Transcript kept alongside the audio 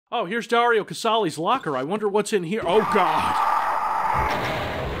Oh, here's Dario Casali's locker. I wonder what's in here. Oh, God.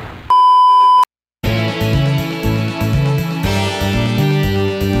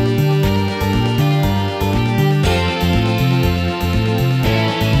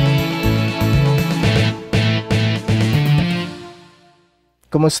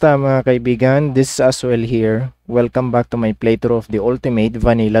 Kumusta mga kaibigan? This is Aswell here. Welcome back to my playthrough of the Ultimate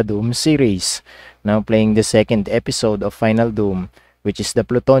Vanilla Doom series. Now playing the second episode of Final Doom, which is the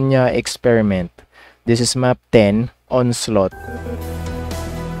Plutonia experiment. This is map 10, Onslaught.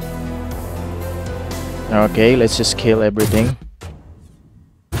 Okay, let's just kill everything.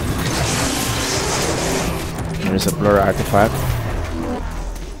 There's a blur artifact.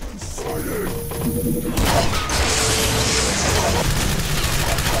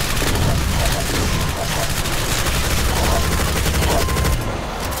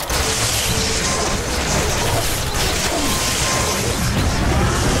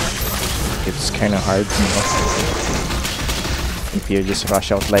 It's kind of hard, you know. If you just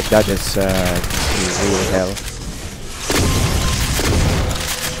rush out like that, it's real hell.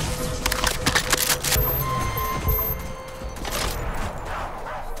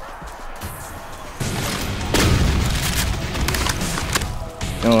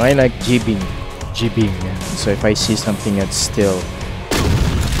 No, I like jibbing. So if I see something that's still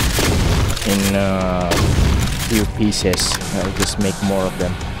in few pieces, I'll just make more of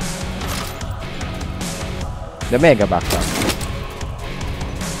them. The mega backpack.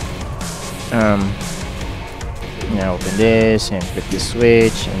 Now open this and flip the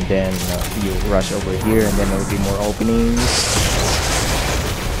switch, and then you rush over here, and then there will be more openings.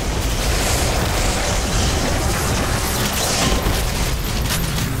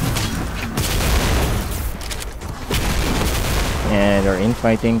 And they're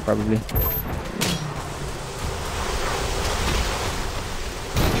infighting probably.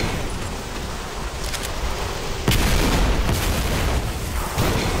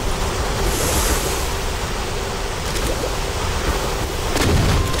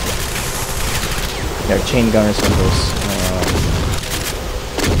 There are chain gunners on those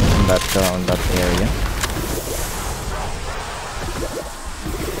on that area.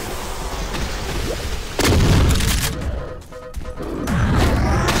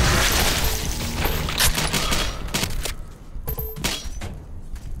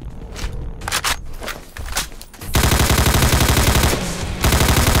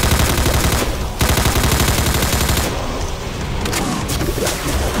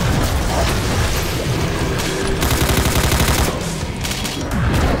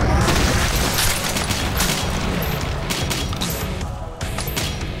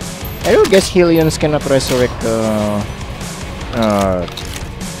 I would guess Helions cannot resurrect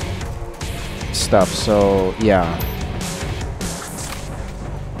stuff, so yeah.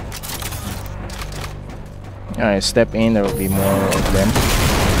 Alright, step in, there will be more of them.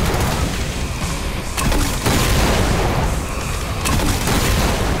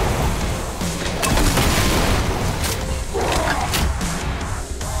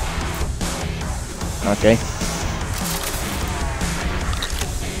 Okay.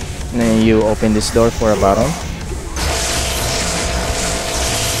 And then you open this door for a bottle.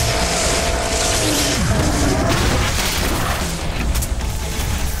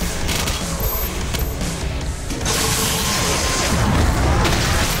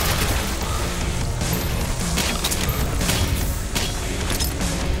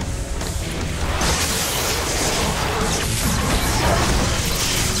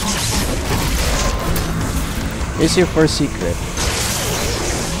 Here's your first secret.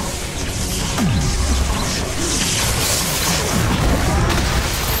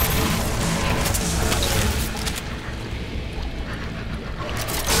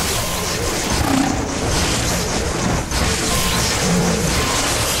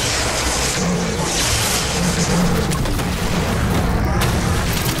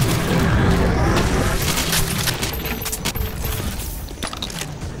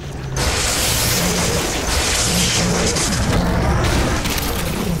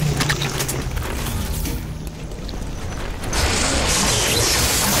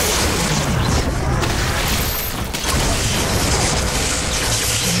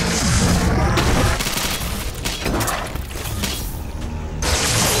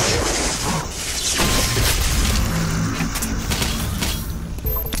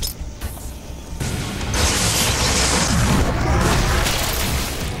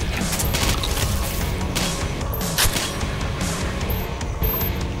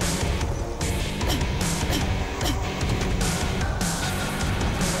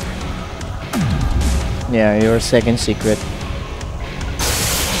 Yeah, your second secret.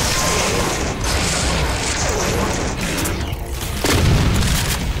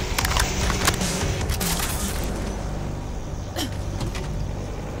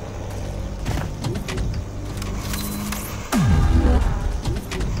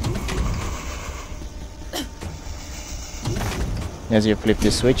 As you flip the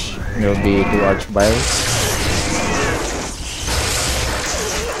switch, there will be 2 archviles.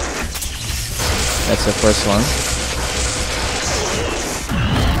 That's the first one.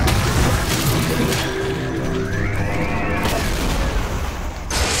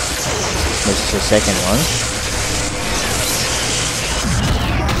 This is the second one.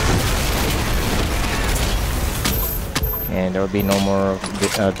 And there will be no more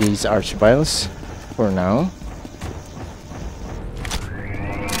of these archviles for now.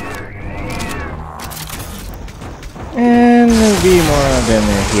 And there'll be more of them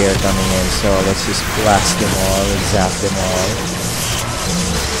here coming in, so let's just blast them all and zap them all.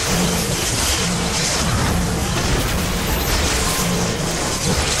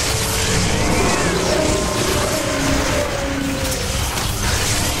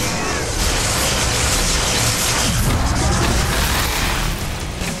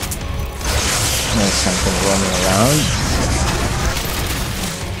 There's something roaming around.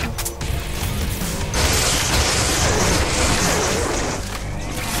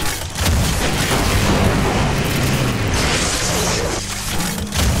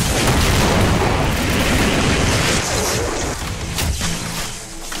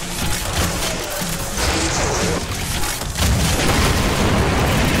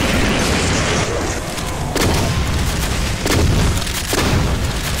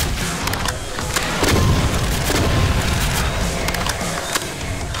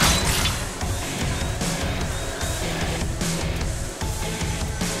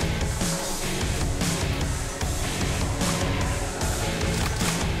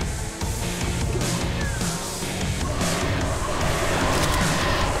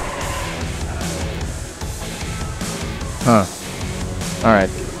 Huh. Alright.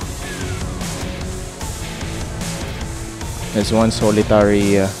 There's one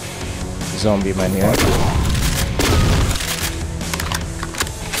solitary zombie man here.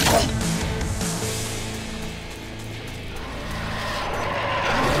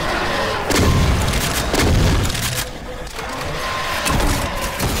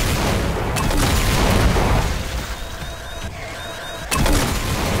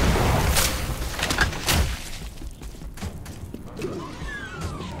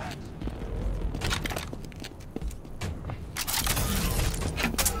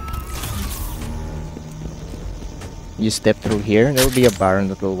 You step through here, there will be a baron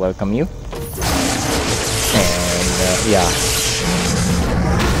that will welcome you. And yeah.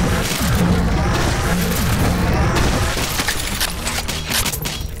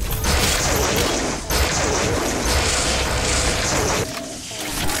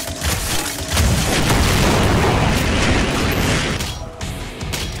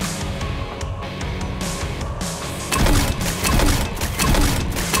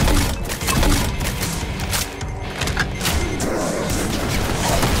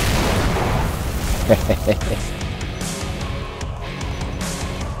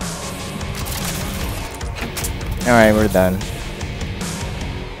 Alright, we're done.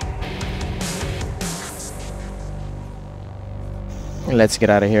 Let's get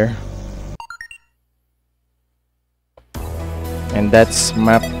out of here. And that's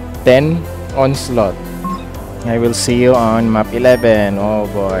map 10, Onslaught. I will see you on map 11. Oh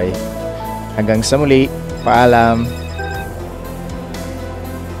boy. Hanggang sa muli. Paalam.